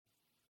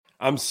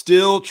I'm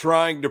still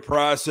trying to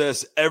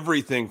process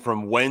everything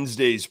from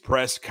Wednesday's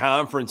press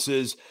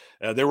conferences.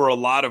 There were a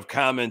lot of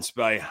comments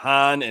by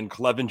Hahn and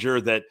Clevenger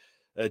that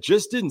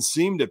just didn't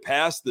seem to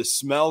pass the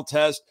smell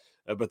test,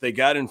 but they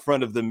got in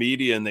front of the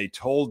media and they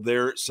told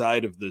their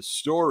side of the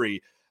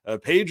story.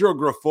 Pedro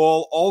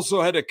Grifol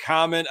also had a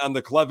comment on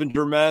the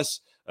Clevenger mess,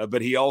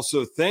 but he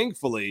also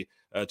thankfully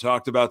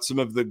talked about some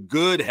of the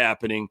good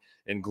happening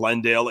in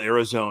Glendale,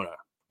 Arizona.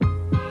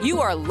 You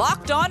are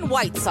Locked On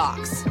White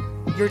Sox,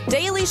 your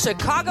daily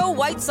Chicago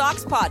White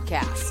Sox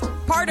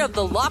podcast. Part of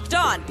the Locked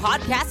On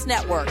Podcast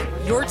Network,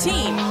 your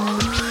team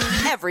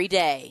every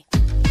day.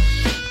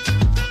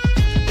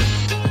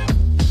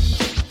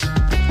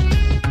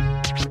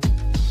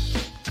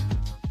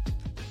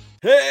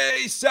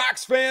 Hey,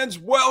 Sox fans,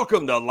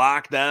 welcome to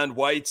Locked On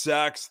White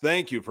Sox.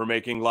 Thank you for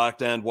making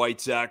Locked On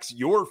White Sox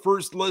your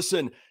first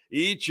listen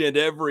each and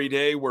every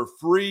day. We're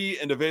free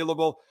and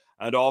available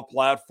on all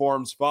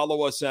platforms.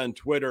 Follow us on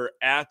Twitter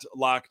at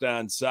Locked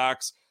On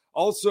Sox.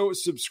 Also,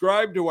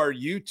 subscribe to our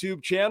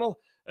YouTube channel.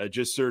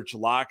 Just search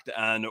Locked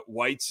On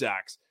White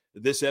Sox.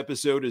 This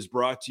episode is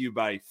brought to you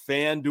by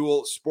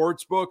FanDuel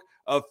Sportsbook,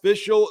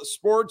 official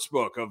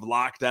sportsbook of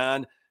Locked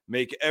On.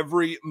 Make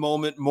every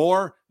moment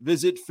more.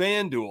 Visit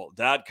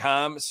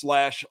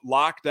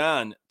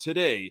FanDuel.com/LockedOn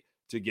today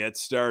to get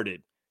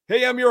started.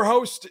 Hey, I'm your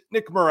host,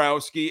 Nick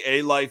Morawski,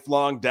 a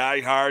lifelong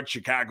diehard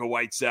Chicago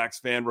White Sox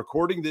fan,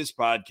 recording this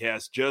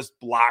podcast just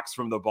blocks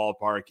from the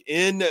ballpark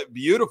in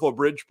beautiful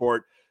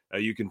Bridgeport.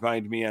 You can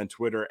find me on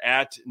Twitter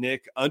at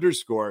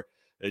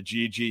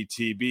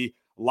Nick_GGTB.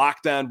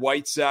 Locked On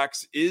White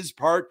Sox is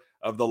part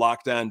of the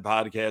Locked On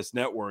Podcast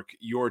Network,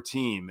 your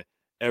team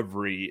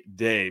every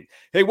day.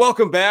 Hey,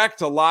 welcome back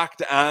to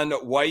Locked On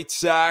White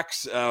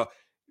Sox.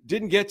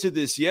 Didn't get to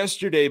this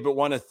yesterday, but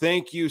want to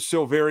thank you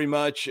so very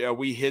much.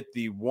 We hit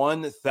the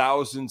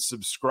 1,000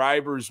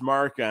 subscribers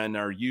mark on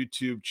our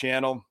YouTube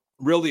channel.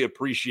 Really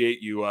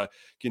appreciate you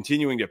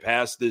continuing to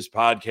pass this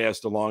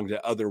podcast along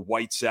to other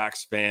White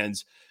Sox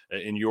fans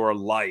in your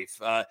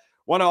life.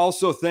 Want to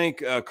also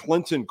thank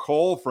Clinton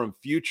Cole from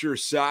Future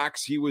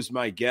Sox. He was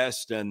my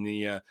guest on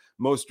the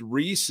most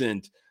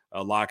recent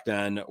Locked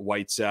On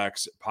White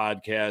Sox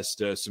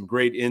podcast. Some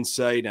great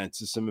insight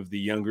onto some of the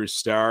younger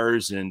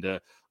stars, and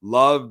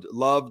loved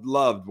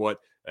what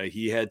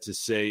he had to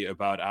say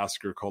about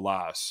Oscar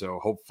Colas. So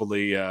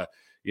hopefully,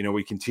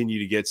 we continue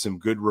to get some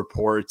good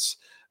reports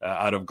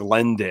out of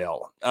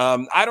Glendale.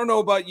 I don't know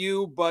about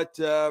you, but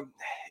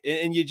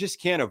and you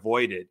just can't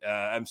avoid it.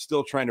 I'm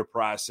still trying to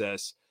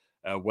process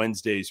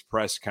Wednesday's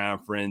press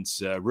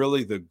conference,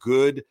 really the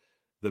good,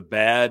 the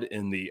bad,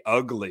 and the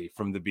ugly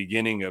from the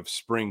beginning of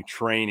spring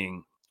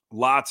training.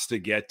 Lots to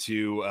get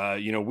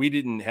to. We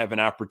didn't have an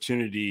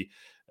opportunity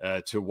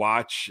to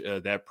watch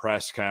that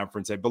press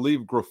conference. I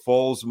believe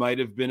Grifol's might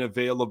have been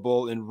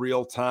available in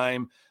real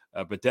time,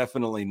 but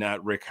definitely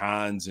not Rick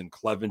Hahn's and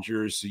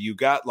Clevenger's. So you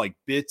got like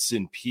bits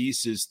and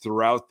pieces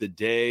throughout the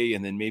day,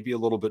 and then maybe a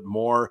little bit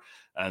more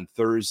on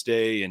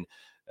Thursday. And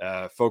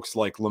folks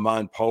like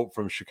Lamont Pope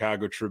from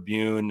Chicago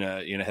Tribune,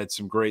 had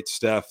some great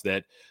stuff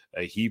that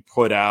he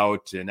put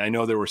out. And I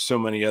know there were so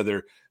many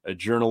other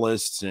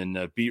journalists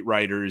and beat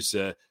writers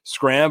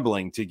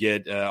scrambling to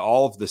get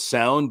all of the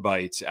sound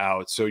bites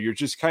out. So you're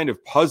just kind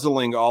of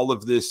puzzling all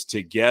of this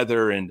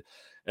together. And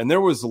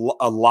there was a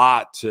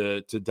lot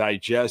to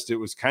digest. It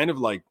was kind of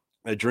like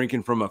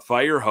drinking from a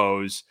fire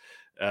hose,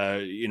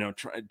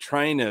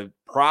 trying to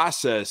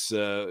process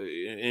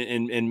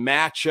and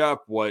match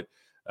up what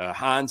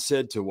Hahn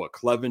said to what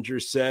Clevenger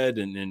said,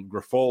 and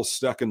Grifol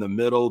stuck in the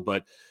middle.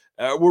 But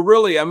I'm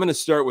going to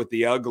start with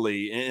the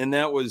ugly, and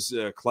that was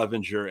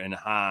Clevenger and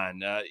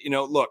Hahn.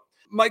 Look,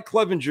 Mike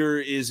Clevenger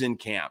is in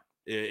camp,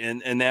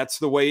 and that's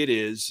the way it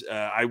is.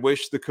 I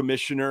wish the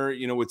commissioner,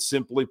 would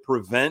simply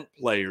prevent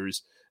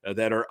players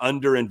that are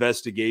under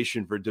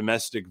investigation for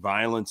domestic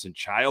violence and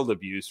child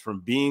abuse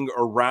from being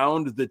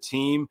around the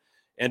team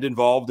and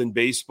involved in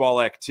baseball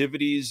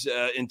activities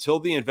until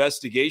the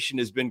investigation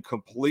has been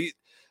complete.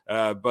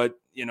 But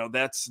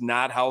that's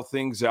not how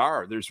things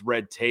are. There's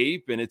red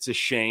tape, and it's a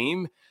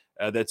shame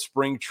that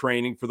spring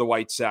training for the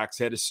White Sox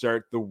had to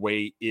start the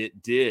way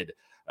it did.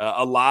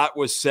 A lot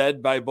was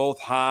said by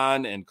both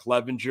Hahn and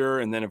Clevenger,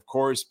 and then, of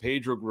course,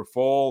 Pedro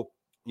Grifol,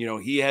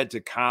 he had to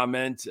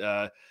comment,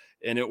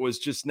 and it was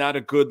just not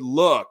a good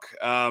look.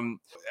 I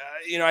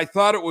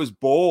thought it was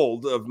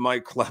bold of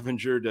Mike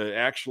Clevenger to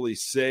actually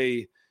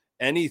say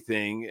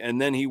anything, and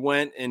then he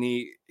went and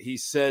he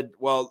said,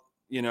 well,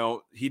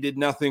 he did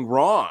nothing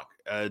wrong,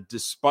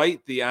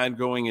 despite the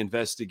ongoing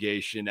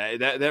investigation.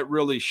 That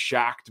really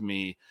shocked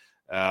me,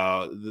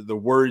 the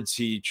words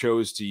he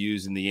chose to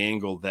use and the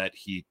angle that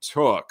he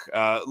took.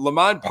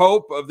 Lamont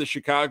Pope of the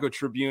Chicago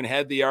Tribune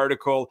had the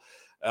article.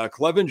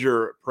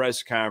 Clevenger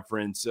press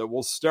conference.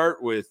 We'll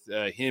start with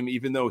him,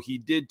 even though he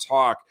did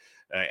talk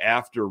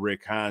after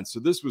Rick Hahn. So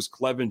this was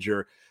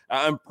Clevenger.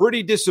 I'm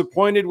pretty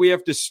disappointed we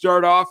have to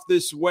start off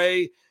this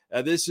way.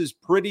 This is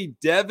pretty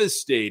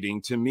devastating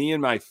to me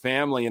and my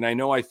family, and I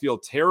know I feel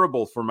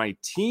terrible for my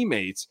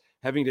teammates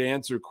having to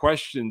answer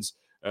questions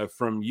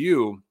from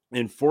you.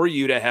 and for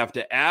you to have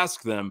to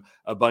ask them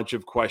a bunch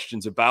of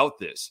questions about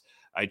this.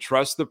 I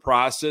trust the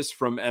process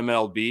from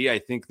MLB. I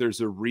think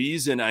there's a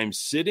reason I'm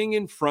sitting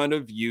in front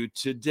of you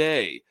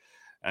today.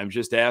 I'm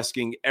just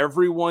asking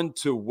everyone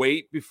to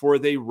wait before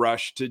they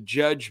rush to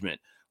judgment.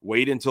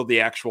 Wait until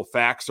the actual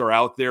facts are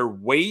out there.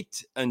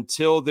 Wait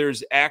until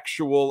there's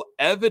actual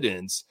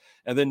evidence,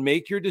 and then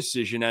make your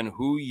decision on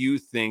who you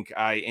think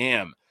I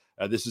am.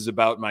 This is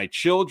about my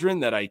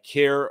children that I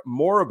care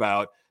more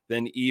about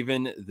than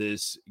even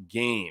this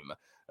game.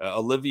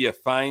 Olivia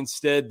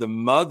Feinstead, the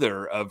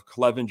mother of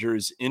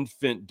Clevenger's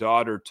infant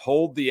daughter,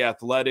 told The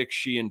Athletic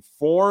she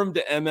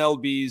informed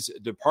MLB's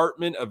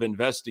Department of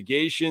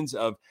Investigations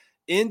of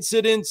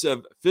incidents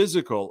of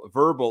physical,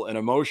 verbal, and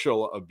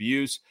emotional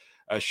abuse.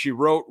 She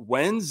wrote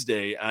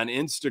Wednesday on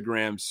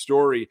Instagram's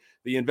story,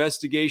 the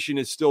investigation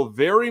is still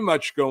very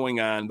much going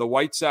on. The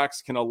White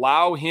Sox can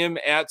allow him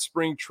at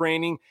spring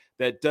training.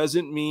 That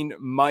doesn't mean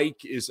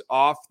Mike is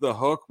off the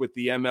hook with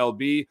the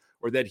MLB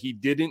or that he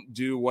didn't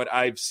do what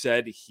I've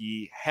said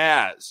he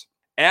has.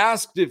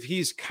 Asked if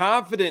he's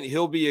confident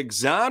he'll be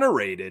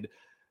exonerated,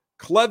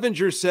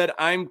 Clevenger said,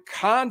 I'm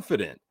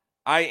confident.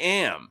 I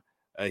am.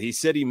 He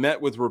said he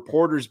met with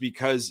reporters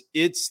because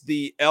it's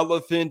the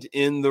elephant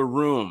in the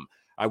room.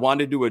 I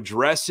wanted to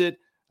address it.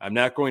 I'm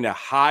not going to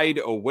hide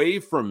away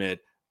from it.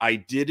 I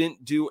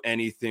didn't do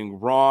anything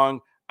wrong.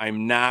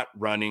 I'm not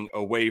running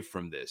away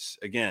from this.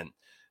 Again,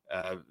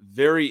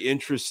 very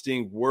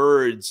interesting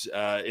words,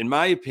 in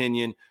my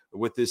opinion,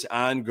 with this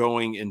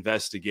ongoing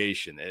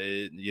investigation.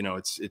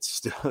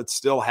 It's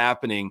still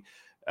happening.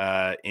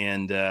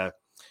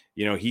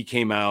 He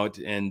came out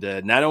and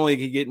not only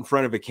did he get in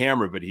front of a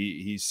camera, but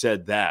he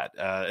said that.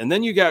 And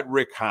then you got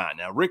Rick Hahn.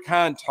 Now, Rick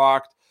Hahn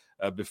talked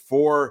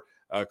before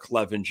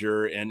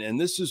Clevenger, and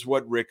this is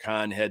what Rick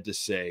Hahn had to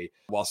say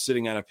while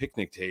sitting on a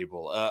picnic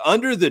table.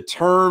 Under the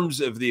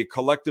terms of the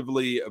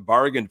collectively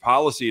bargained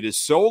policy, it is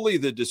solely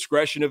the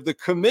discretion of the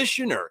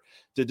commissioner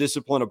to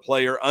discipline a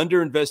player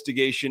under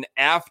investigation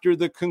after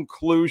the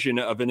conclusion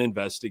of an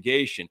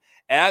investigation.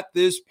 At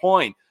this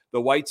point,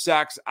 the White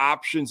Sox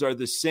options are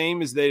the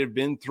same as they have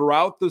been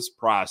throughout this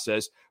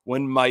process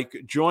when Mike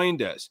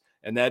joined us,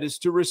 and that is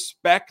to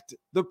respect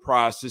the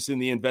process in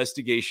the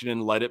investigation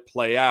and let it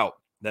play out.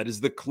 That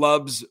is the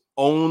club's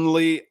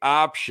only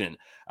option.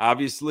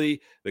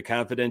 Obviously, the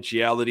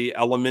confidentiality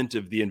element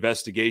of the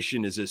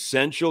investigation is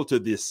essential to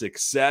the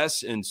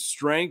success and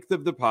strength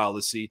of the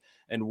policy,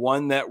 and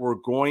one that we're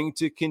going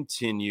to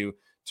continue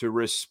to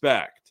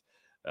respect.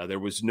 There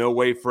was no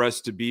way for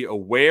us to be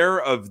aware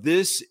of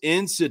this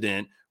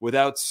incident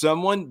without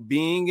someone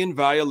being in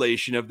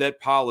violation of that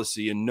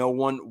policy, and no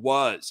one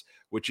was,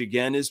 which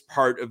again is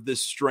part of the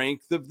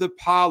strength of the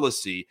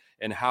policy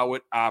and how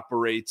it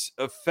operates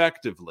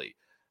effectively.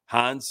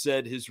 Hahn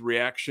said his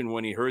reaction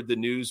when he heard the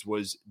news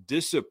was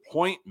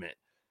disappointment.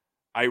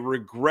 I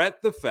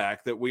regret the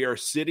fact that we are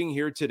sitting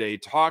here today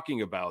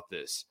talking about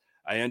this.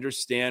 I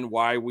understand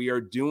why we are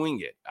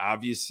doing it.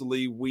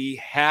 Obviously, we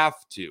have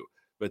to,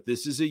 but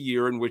this is a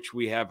year in which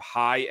we have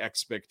high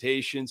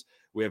expectations.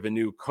 We have a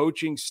new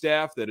coaching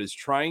staff that is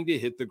trying to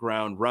hit the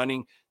ground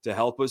running to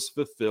help us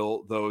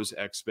fulfill those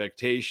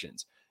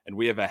expectations. And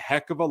we have a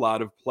heck of a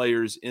lot of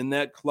players in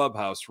that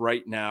clubhouse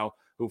right now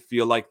who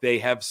feel like they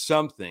have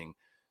something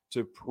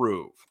to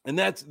prove. And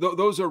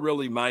those are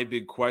really my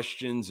big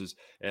questions, is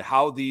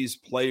how these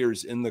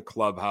players in the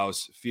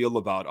clubhouse feel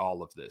about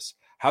all of this.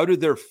 How do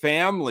their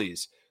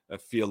families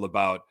feel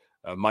about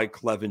Mike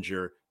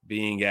Clevenger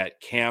being at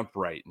camp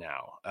right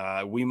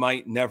now? We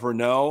might never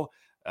know.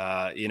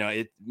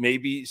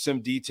 Maybe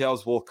some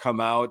details will come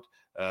out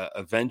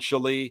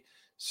eventually.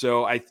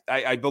 So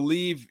I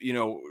believe,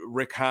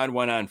 Rick Hahn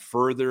went on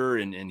further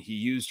and he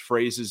used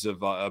phrases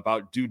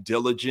about due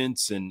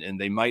diligence and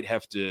they might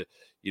have to,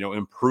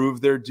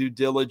 improve their due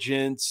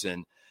diligence.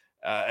 And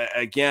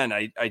again,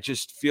 I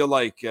just feel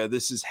like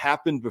this has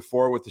happened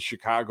before with the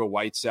Chicago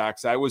White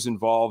Sox. I was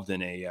involved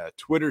in a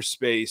Twitter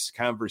space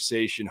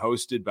conversation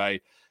hosted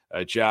by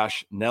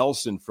Josh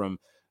Nelson from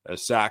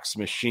Sox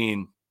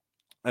Machine.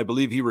 I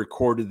believe he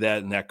recorded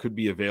that, and that could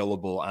be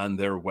available on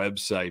their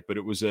website. But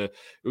it was a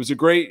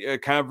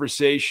great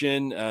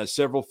conversation.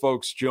 Several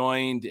folks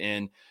joined,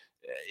 and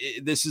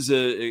this is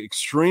a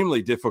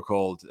extremely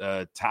difficult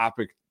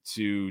topic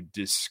to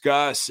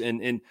discuss.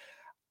 And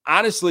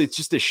honestly, it's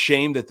just a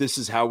shame that this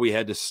is how we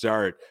had to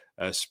start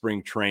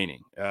spring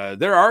training.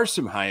 There are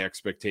some high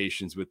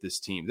expectations with this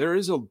team. There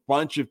is a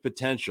bunch of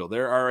potential.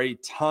 There are a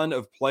ton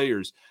of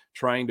players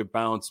trying to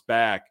bounce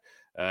back.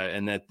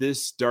 And that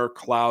this dark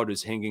cloud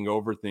is hanging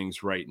over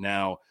things right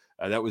now.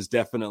 That was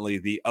definitely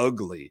the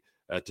ugly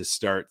to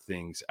start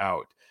things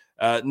out.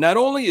 Not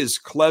only is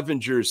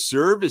Clevenger's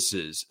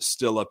services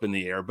still up in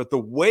the air, but the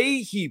way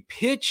he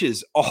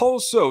pitches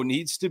also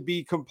needs to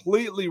be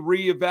completely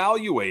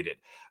reevaluated.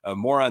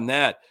 More on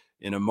that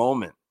in a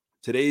moment.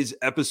 Today's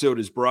episode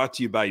is brought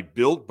to you by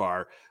Built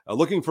Bar.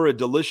 Looking for a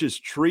delicious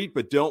treat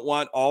but don't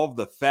want all of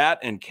the fat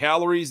and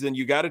calories? Then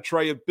you got to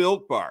try a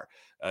Built Bar.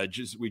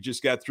 We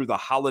just got through the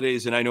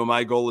holidays, and I know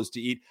my goal is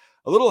to eat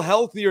a little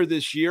healthier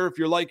this year. If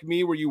you're like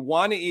me, where you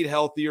want to eat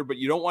healthier, but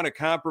you don't want to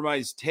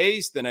compromise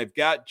taste, then I've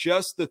got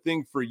just the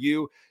thing for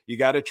you. You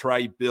got to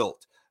try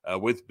Built.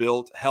 With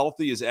Built,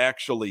 healthy is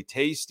actually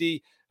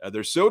tasty.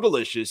 They're so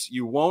delicious,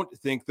 you won't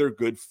think they're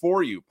good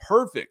for you.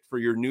 Perfect for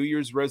your New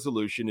Year's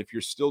resolution if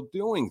you're still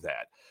doing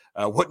that.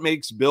 What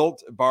makes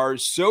Built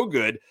bars so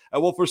good?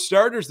 Well, for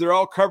starters, they're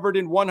all covered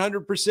in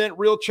 100%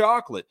 real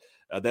chocolate.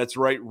 That's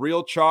right,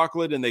 real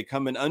chocolate, and they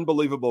come in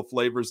unbelievable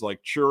flavors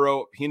like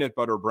churro, peanut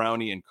butter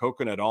brownie, and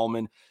coconut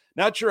almond.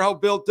 Not sure how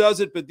Built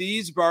does it, but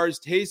these bars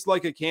taste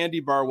like a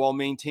candy bar while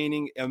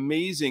maintaining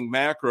amazing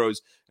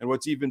macros. And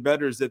what's even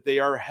better is that they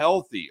are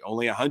healthy,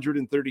 only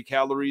 130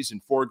 calories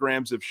and 4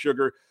 grams of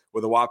sugar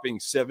with a whopping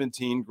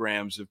 17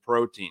 grams of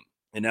protein.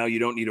 And now you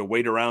don't need to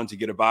wait around to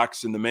get a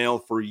box in the mail.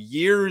 For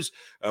years,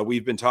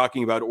 we've been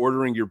talking about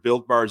ordering your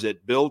Built bars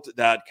at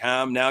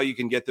Built.com. Now you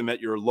can get them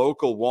at your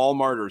local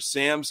Walmart or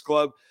Sam's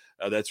Club.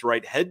 That's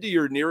right. Head to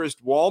your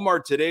nearest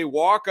Walmart today.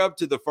 Walk up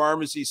to the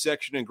pharmacy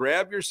section and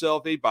grab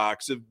yourself a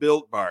box of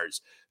Built bars.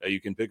 You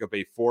can pick up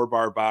a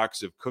 4-bar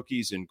box of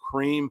cookies and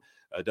cream,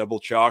 double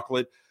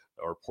chocolate,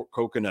 or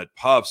coconut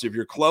puffs. If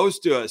you're close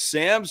to a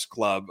Sam's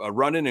Club,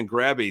 run in and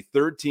grab a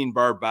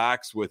 13-bar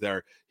box with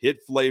our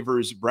hit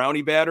flavors,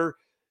 brownie batter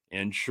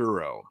and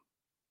churro.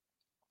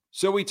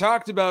 So we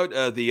talked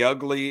about the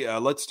ugly.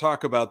 Let's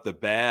talk about the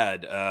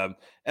bad.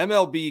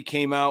 MLB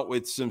came out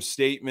with some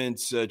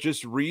statements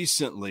just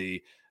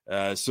recently,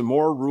 some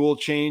more rule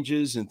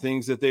changes and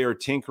things that they are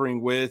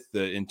tinkering with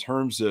in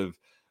terms of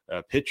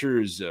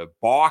pitchers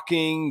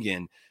balking.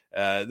 And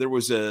there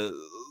was a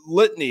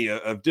litany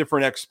of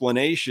different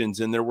explanations.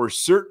 And there were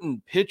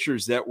certain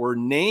pitchers that were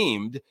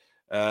named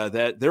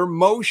that their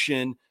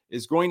motion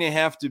is going to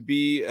have to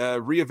be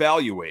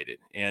reevaluated.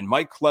 And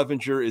Mike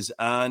Clevinger is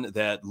on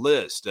that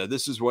list.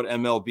 This is what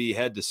MLB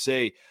had to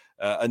say.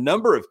 A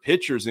number of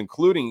pitchers,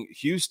 including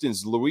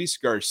Houston's Luis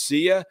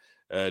Garcia,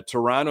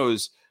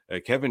 Toronto's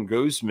Kevin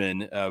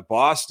Gausman,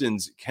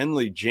 Boston's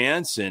Kenley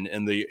Jansen,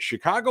 and the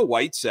Chicago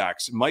White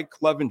Sox, Mike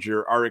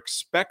Clevinger, are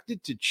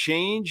expected to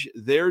change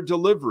their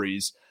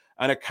deliveries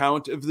on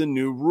account of the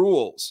new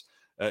rules.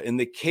 In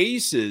the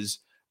cases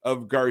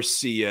of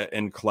Garcia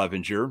and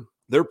Clevinger,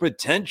 their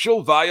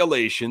potential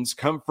violations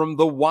come from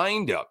the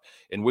windup,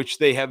 in which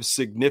they have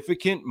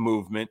significant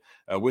movement,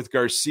 with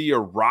Garcia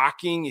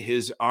rocking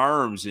his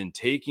arms and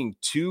taking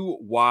two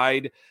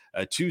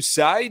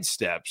side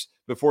steps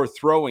before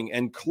throwing,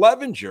 and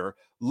Clevinger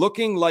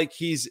looking like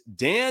he's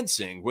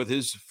dancing with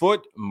his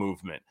foot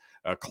movement.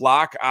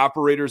 Clock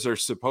operators are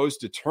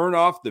supposed to turn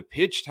off the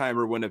pitch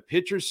timer when a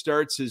pitcher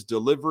starts his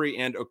delivery,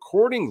 and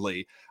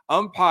accordingly,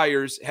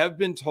 umpires have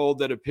been told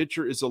that a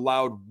pitcher is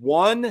allowed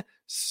one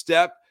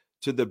step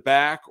to the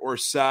back or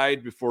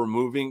side before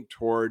moving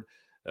toward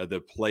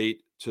the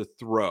plate to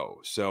throw.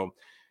 So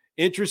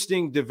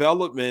interesting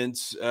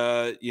developments.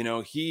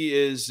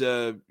 He's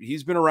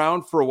been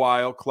around for a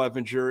while,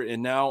 Clevinger,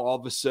 and now all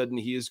of a sudden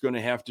he is going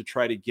to have to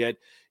try to get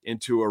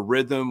into a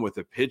rhythm with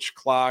a pitch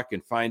clock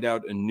and find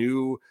out a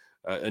new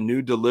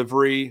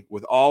delivery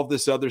with all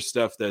this other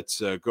stuff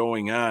that's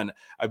going on.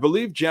 I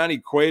believe Johnny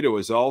Cueto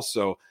is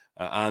also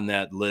on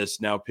that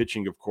list, now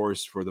pitching, of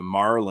course, for the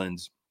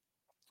Marlins.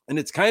 And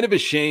it's kind of a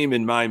shame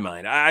in my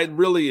mind. I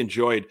really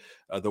enjoyed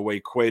the way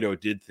Cueto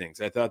did things.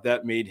 I thought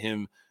that made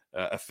him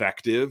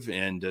effective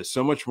and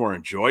so much more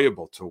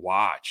enjoyable to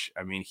watch.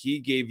 I mean, he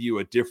gave you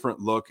a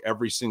different look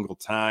every single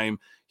time.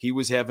 He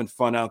was having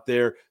fun out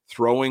there,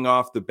 throwing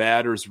off the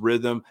batter's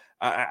rhythm.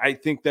 I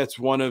think that's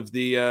one of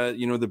the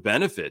the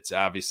benefits,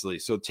 obviously.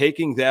 So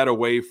taking that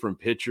away from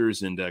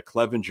pitchers, and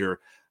Clevinger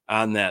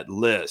on that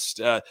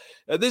list.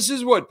 This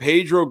is what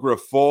Pedro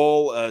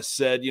Grifol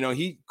said.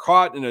 He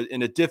caught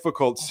in a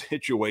difficult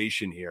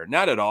situation here.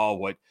 Not at all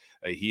what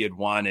he had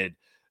wanted,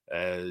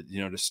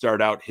 to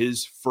start out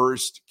his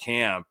first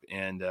camp.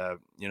 And,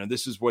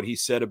 this is what he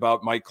said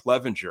about Mike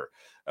Clevinger.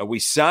 We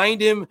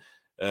signed him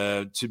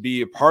to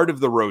be a part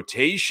of the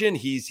rotation.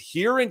 He's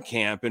here in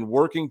camp and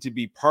working to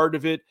be part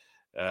of it.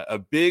 A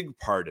big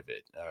part of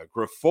it.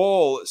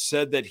 Grifol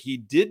said that he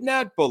did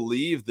not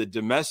believe the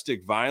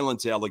domestic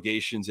violence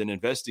allegations and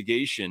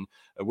investigation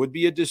would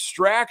be a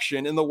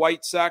distraction in the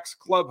White Sox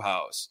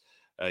clubhouse.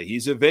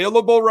 He's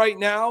available right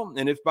now,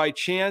 and if by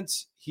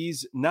chance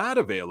he's not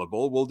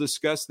available, we'll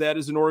discuss that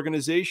as an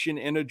organization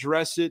and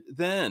address it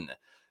then.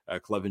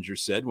 Clevinger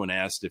said when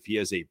asked if he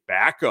has a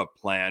backup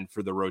plan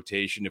for the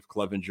rotation if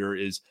Clevinger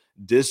is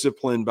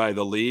disciplined by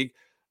the league.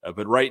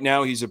 But right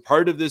now, he's a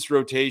part of this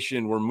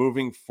rotation. We're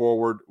moving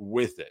forward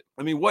with it.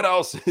 I mean, what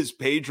else is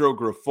Pedro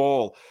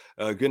Grifol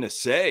going to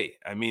say?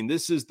 I mean,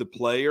 this is the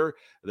player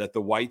that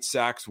the White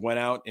Sox went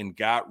out and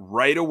got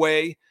right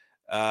away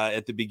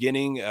at the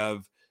beginning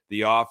of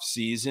the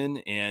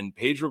offseason. And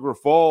Pedro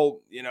Grifol,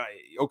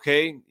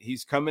 okay,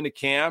 he's coming to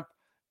camp.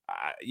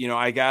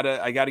 I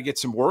gotta get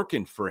some work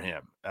in for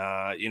him.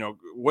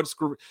 What's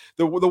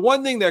the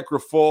one thing that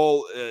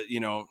Grifol,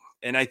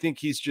 And I think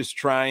he's just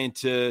trying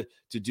to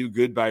do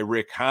good by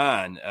Rick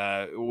Hahn.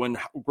 When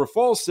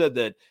Grifol said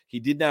that he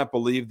did not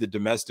believe the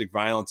domestic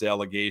violence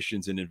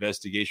allegations and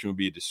investigation would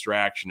be a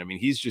distraction, I mean,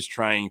 he's just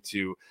trying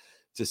to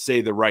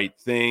say the right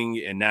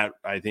thing and not,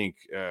 I think,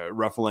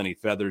 ruffle any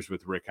feathers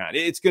with Rick Hahn.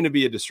 It's going to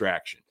be a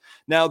distraction.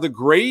 Now, the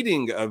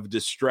grading of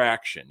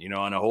distraction,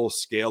 on a whole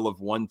scale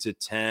of 1 to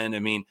 10, I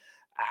mean,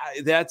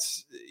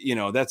 that's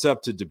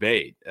up to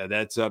debate.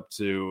 That's up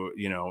to,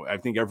 I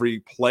think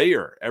every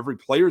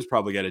player's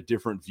probably got a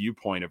different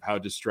viewpoint of how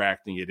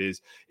distracting it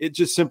is. It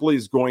just simply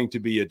is going to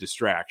be a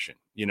distraction,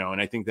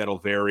 and I think that'll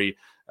vary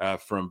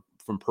from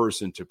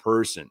person to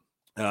person.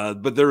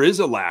 But there is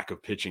a lack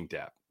of pitching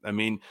depth. I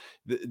mean,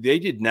 they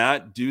did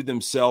not do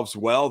themselves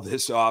well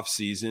this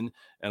offseason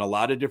in a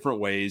lot of different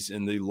ways.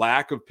 And the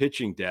lack of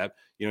pitching depth,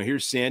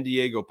 here's San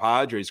Diego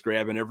Padres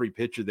grabbing every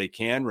pitcher they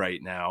can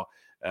right now.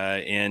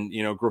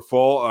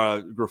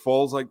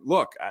 Grifol's like,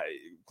 look,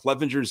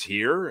 Clevenger's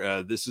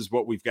here. This is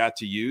what we've got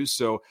to use.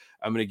 So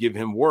I'm going to give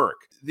him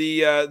work.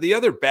 The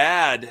other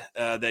bad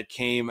that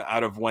came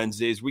out of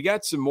Wednesdays, we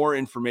got some more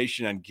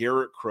information on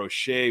Garrett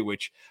Crochet,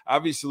 which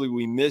obviously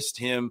we missed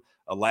him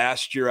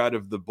last year out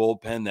of the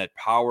bullpen, that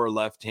power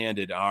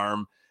left-handed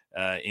arm.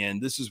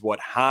 And this is what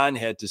Hahn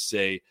had to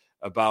say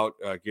about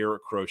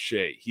Garrett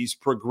Crochet. He's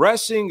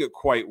progressing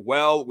quite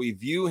well. We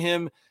view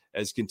him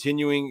as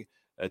continuing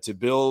to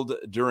build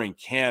during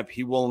camp.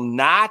 He will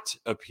not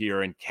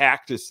appear in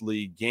Cactus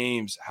League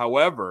games.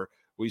 However,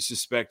 we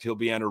suspect he'll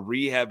be on a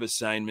rehab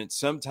assignment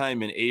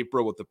sometime in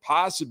April with the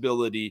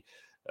possibility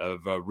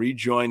of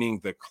rejoining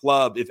the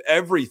club if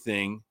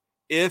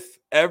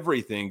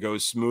everything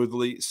goes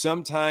smoothly,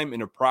 sometime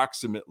in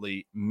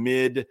approximately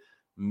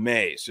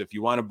mid-May. So if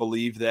you want to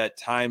believe that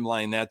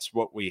timeline, that's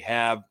what we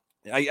have.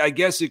 I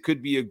guess it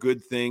could be a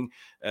good thing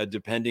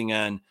depending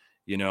on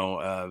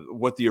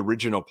what the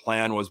original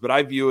plan was, but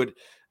I view it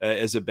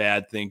as a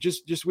bad thing.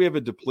 Just we have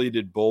a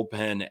depleted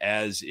bullpen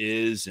as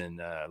is,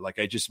 and like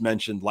I just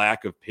mentioned,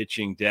 lack of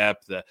pitching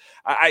depth.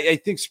 I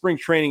think spring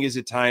training is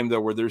a time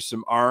though where there's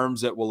some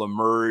arms that will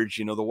emerge.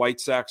 The White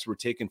Sox were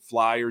taking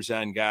flyers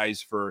on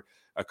guys for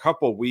a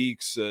couple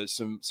weeks,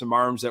 some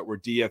arms that were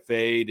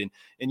DFA'd,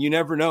 and you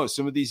never know.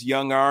 Some of these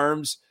young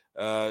arms,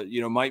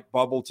 might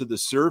bubble to the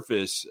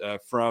surface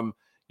from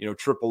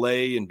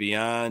AAA and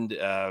beyond.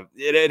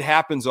 It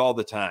happens all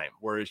the time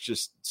where it's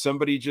just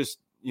somebody just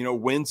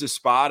wins a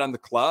spot on the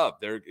club.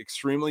 They're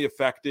extremely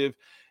effective,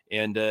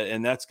 and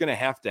that's going to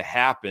have to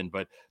happen.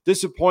 But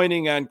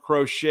disappointing on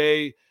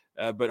Crochet.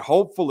 But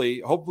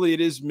hopefully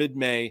it is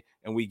mid-May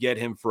and we get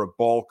him for a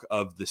bulk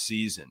of the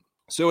season.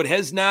 So it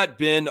has not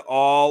been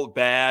all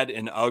bad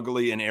and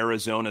ugly in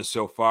Arizona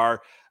so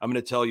far. I'm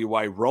going to tell you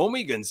why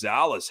Romy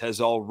Gonzalez has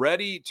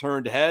already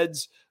turned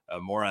heads.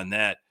 More on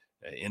that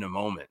in a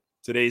moment.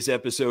 Today's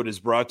episode is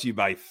brought to you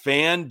by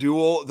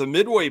FanDuel. The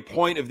midway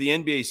point of the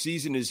NBA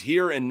season is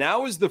here, and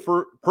now is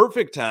the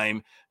perfect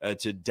time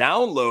to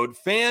download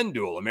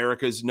FanDuel,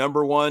 America's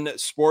 #1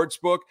 sports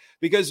book,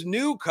 because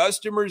new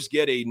customers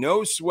get a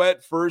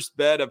no-sweat first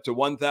bet up to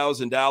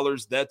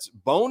 $1,000. That's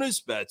bonus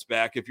bets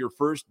back if your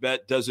first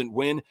bet doesn't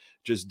win.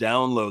 Just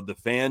download the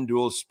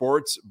FanDuel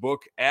Sportsbook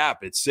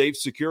app. It's safe,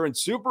 secure, and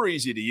super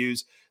easy to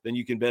use. Then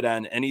you can bet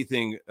on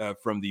anything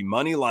from the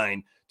money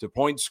line to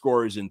point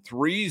scores and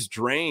threes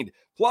drained.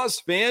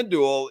 Plus,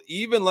 FanDuel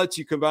even lets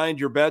you combine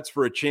your bets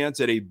for a chance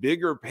at a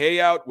bigger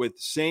payout with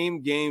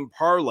same-game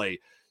parlay.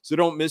 So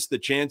don't miss the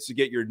chance to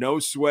get your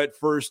no-sweat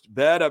first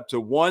bet up to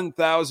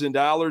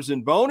 $1,000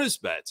 in bonus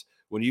bets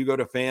when you go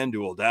to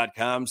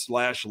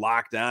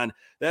FanDuel.com/lockedon.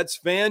 That's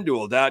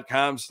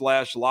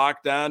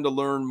FanDuel.com/lockedon to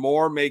learn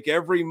more. Make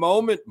every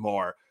moment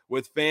more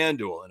with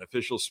FanDuel, an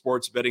official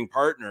sports betting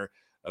partner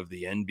of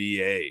the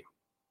NBA.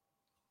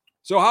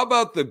 So how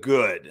about the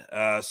good?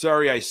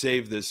 Sorry I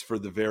saved this for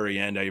the very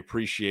end. I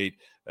appreciate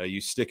you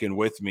sticking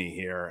with me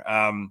here.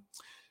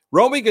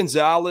 Romy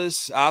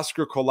Gonzalez,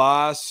 Oscar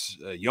Colas,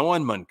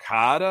 Yoan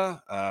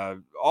Moncada,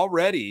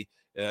 already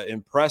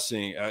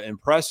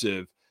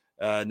impressive.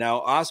 Now,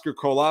 Oscar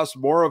Colas,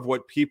 more of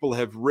what people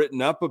have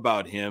written up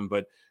about him,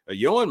 but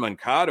Yoan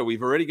Moncada,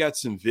 we've already got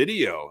some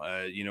video.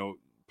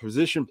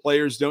 Position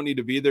players don't need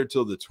to be there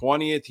till the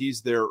 20th.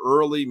 He's there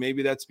early.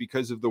 Maybe that's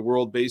because of the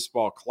World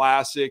Baseball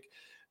Classic.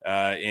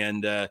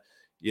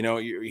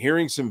 You're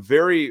hearing some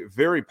very,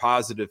 very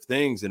positive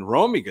things. And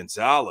Romy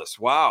Gonzalez,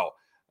 wow,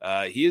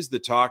 he is the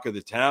talk of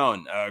the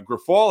town.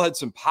 Grifol had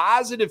some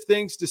positive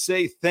things to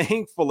say,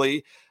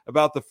 thankfully,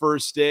 about the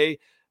first day.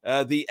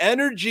 The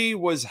energy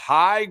was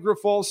high,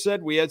 Grifol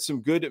said. We had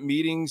some good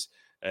meetings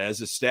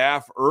as a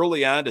staff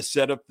early on to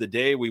set up the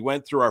day. We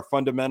went through our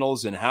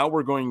fundamentals and how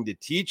we're going to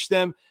teach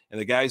them. And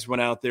the guys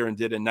went out there and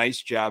did a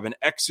nice job and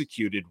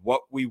executed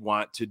what we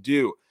want to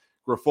do.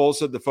 Grifol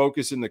said the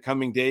focus in the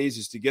coming days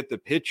is to get the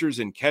pitchers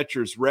and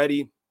catchers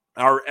ready.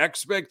 Our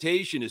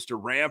expectation is to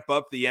ramp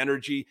up the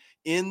energy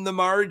in the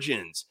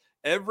margins.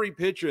 Every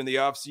pitcher in the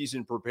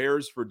offseason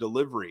prepares for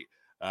delivery,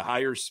 a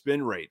higher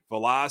spin rate,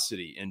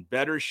 velocity, and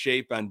better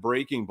shape on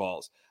breaking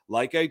balls.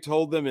 Like I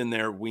told them in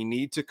there, we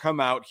need to come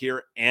out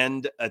here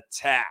and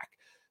attack.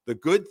 The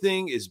good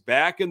thing is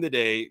back in the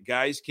day,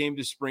 guys came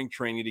to spring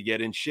training to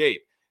get in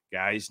shape.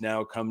 Guys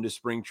now come to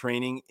spring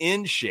training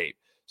in shape.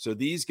 So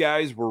these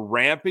guys were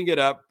ramping it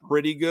up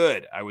pretty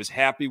good. I was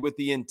happy with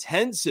the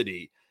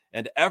intensity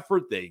and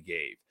effort they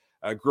gave.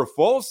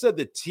 Grifol said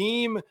the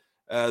team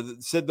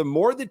said the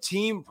more the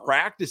team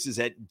practices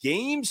at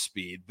game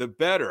speed, the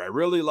better. I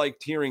really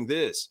liked hearing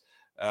this.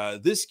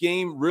 This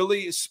game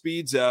really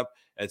speeds up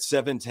at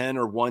 710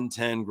 or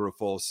 110,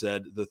 Grifol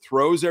said. The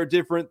throws are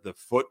different. The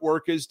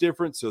footwork is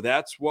different. So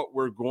that's what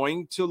we're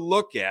going to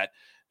look at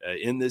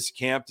in this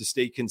camp to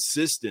stay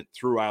consistent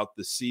throughout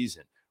the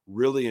season.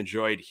 Really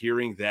enjoyed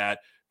hearing that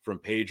from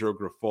Pedro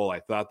Grifol. I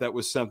thought that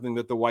was something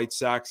that the White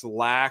Sox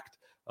lacked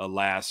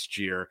last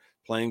year,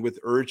 playing with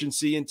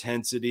urgency,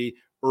 intensity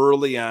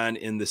early on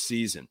in the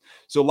season.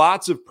 So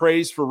lots of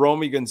praise for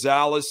Romy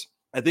Gonzalez.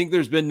 I think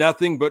there's been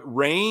nothing but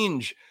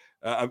rage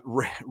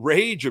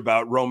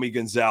about Romy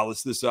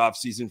Gonzalez this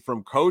offseason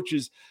from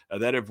coaches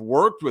that have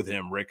worked with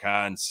him, Rick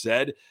Hahn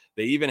said.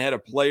 They even had a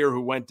player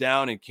who went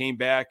down and came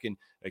back and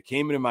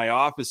came into my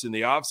office in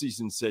the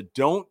offseason and said,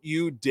 don't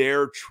you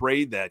dare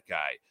trade that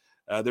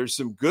guy. There's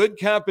some good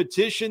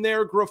competition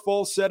there,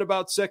 Grifol said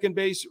about second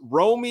base.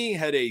 Romy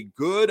had a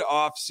good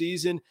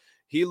offseason.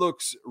 He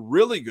looks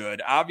really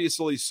good.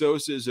 Obviously,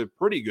 Sosa is a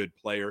pretty good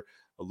player.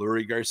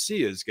 Leury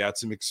Garcia's got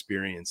some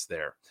experience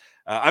there.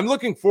 I'm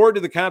looking forward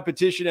to the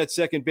competition at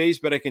second base,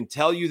 but I can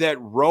tell you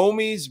that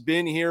Romy's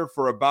been here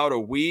for about a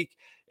week,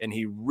 and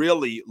he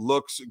really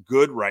looks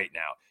good right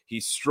now.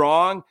 He's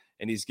strong,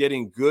 and he's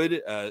getting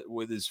good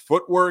with his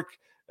footwork,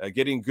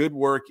 getting good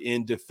work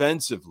in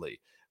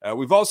defensively.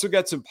 We've also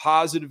got some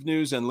positive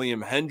news on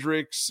Liam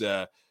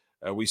Hendriks.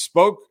 We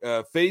spoke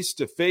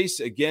face-to-face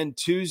again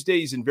Tuesday.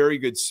 He's in very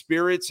good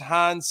spirits,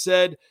 Hahn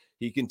said.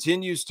 He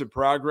continues to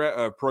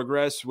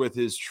progress with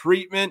his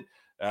treatment.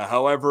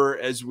 However,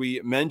 as we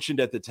mentioned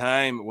at the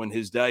time when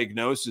his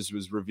diagnosis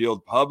was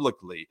revealed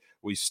publicly,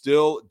 we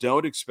still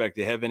don't expect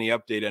to have any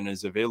update on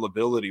his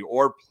availability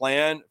or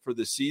plan for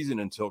the season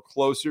until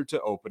closer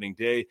to opening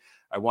day.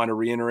 I want to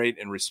reiterate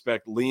and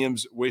respect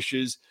Liam's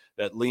wishes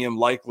that Liam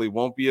likely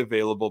won't be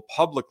available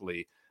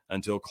publicly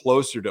until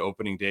closer to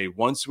opening day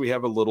once we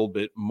have a little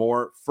bit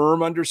more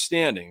firm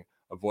understanding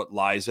of what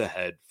lies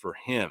ahead for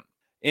him.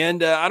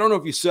 And I don't know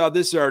if you saw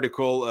this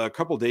article a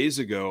couple days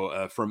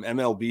ago from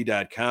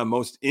MLB.com,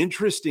 most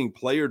interesting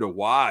player to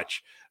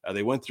watch.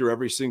 They went through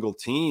every single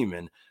team.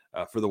 And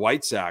for the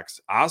White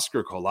Sox,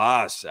 Oscar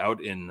Colas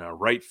out in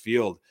right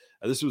field.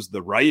 This was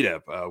the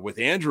write-up. With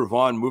Andrew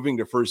Vaughn moving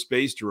to first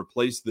base to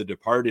replace the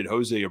departed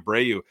Jose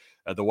Abreu,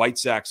 the White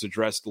Sox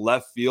addressed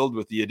left field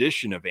with the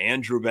addition of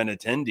Andrew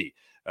Benintendi.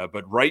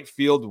 But right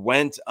field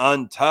went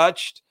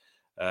untouched.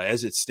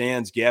 As it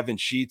stands, Gavin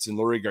Sheets and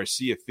Leury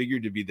Garcia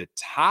figured to be the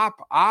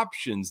top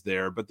options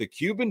there. But the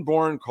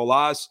Cuban-born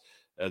Colas,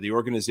 the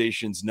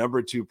organization's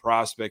number 2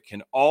 prospect,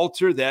 can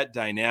alter that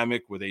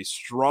dynamic with a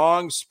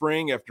strong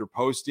spring after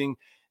posting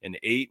an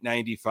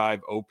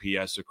 .895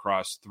 OPS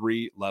across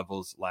 3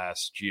 levels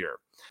last year.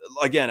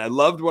 Again, I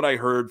loved what I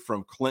heard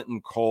from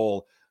Clinton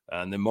Cole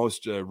on the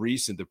most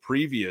the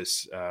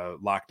previous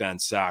Locked On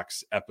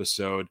Sox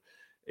episode.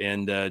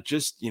 And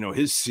just,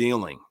 his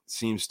ceiling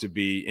seems to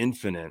be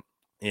infinite.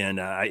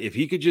 And if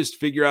he could just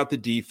figure out the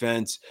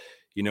defense,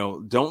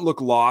 don't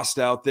look lost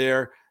out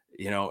there.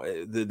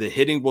 The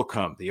hitting will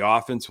come. The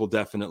offense will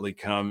definitely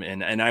come.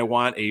 And I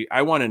want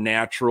a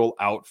natural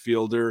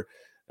outfielder,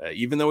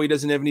 even though he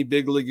doesn't have any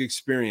big league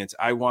experience.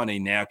 I want a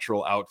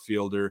natural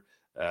outfielder.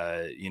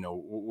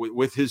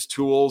 With his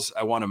tools,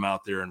 I want him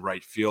out there in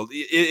right field.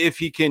 If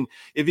he can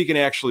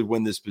actually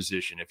win this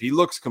position. If he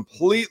looks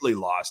completely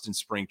lost in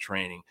spring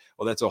training,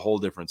 well, that's a whole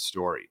different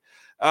story.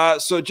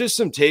 So just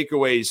some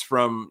takeaways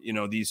from,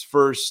 these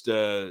first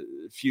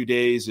few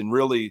days and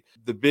really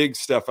the big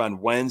stuff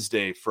on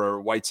Wednesday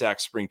for White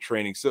Sox spring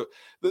training. So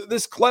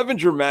this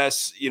Clevenger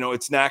mess,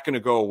 it's not going to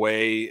go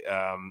away.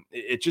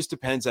 It just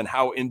depends on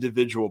how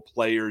individual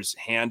players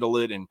handle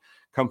it and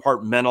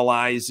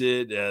compartmentalize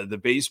it, the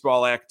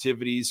baseball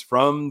activities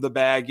from the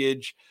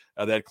baggage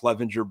that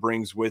Clevenger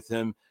brings with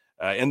him.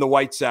 And the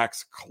White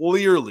Sox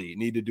clearly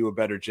need to do a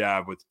better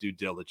job with due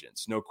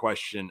diligence. No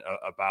question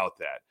about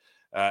that.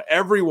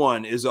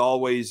 Everyone is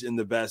always in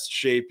the best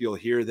shape. You'll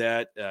hear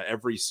that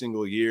every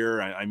single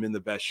year. I'm in the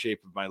best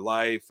shape of my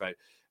life.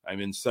 I'm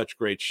in such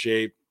great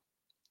shape.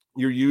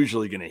 You're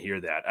usually going to hear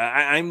that.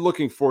 I'm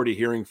looking forward to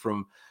hearing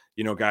from,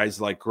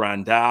 guys like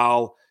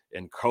Grandal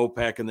and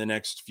Kopech in the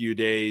next few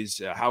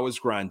days. How is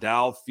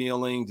Grandal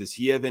feeling? Does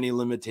he have any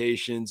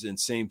limitations? And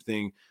same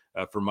thing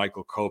for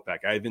Michael Kopech.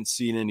 I haven't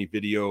seen any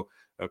video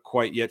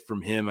quite yet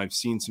from him. I've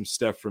seen some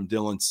stuff from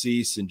Dylan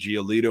Cease and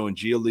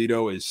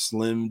Giolito is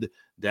slimmed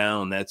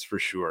down, that's for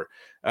sure.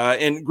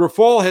 And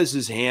Grifol has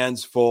his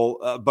hands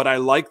full, but I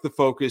like the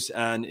focus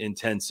on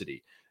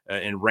intensity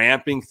and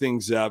ramping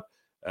things up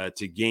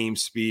to game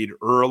speed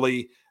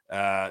early.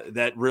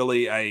 That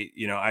really,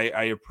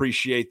 I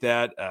appreciate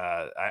that.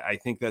 I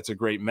think that's a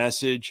great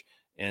message,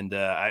 and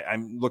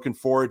I'm looking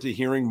forward to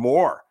hearing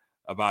more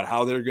about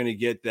how they're going to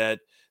get that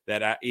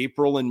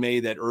April and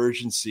May, that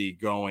urgency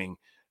going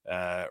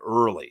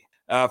early.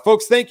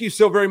 Folks, thank you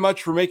so very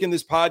much for making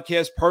this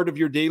podcast part of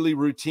your daily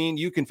routine.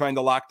 You can find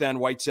the Locked On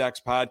White Sox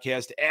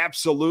podcast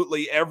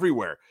absolutely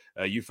everywhere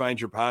you find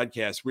your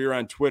podcast. We're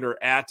on Twitter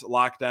at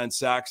Locked On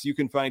Sox. You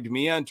can find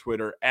me on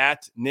Twitter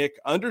at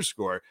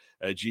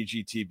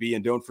Nick_GGTB.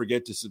 And don't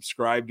forget to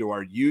subscribe to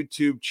our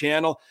YouTube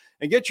channel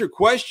and get your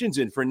questions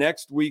in for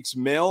next week's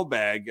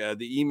mailbag.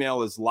 The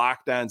email is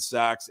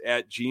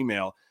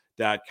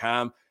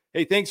lockedonsox@gmail.com.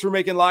 Hey, thanks for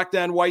making Locked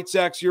On White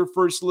Sox your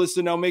first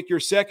listen. Now make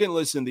your second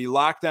listen, the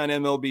Locked On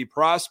MLB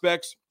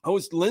Prospects.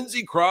 Host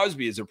Lindsey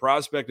Crosby is a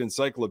prospect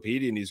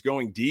encyclopedia, and he's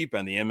going deep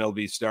on the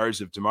MLB stars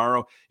of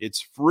tomorrow.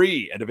 It's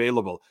free and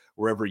available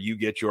wherever you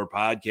get your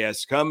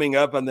podcasts. Coming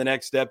up on the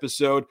next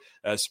episode,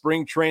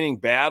 spring training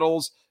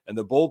battles and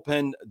the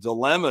bullpen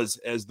dilemmas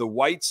as the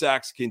White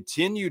Sox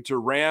continue to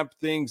ramp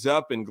things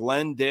up in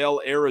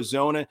Glendale,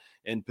 Arizona,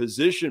 and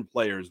position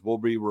players will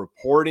be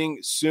reporting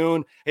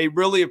soon. Hey,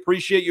 really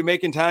appreciate you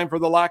making time for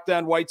the Locked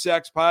On White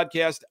Sox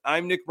podcast.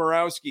 I'm Nick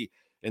Morawski.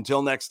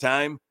 Until next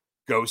time,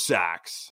 go Sox.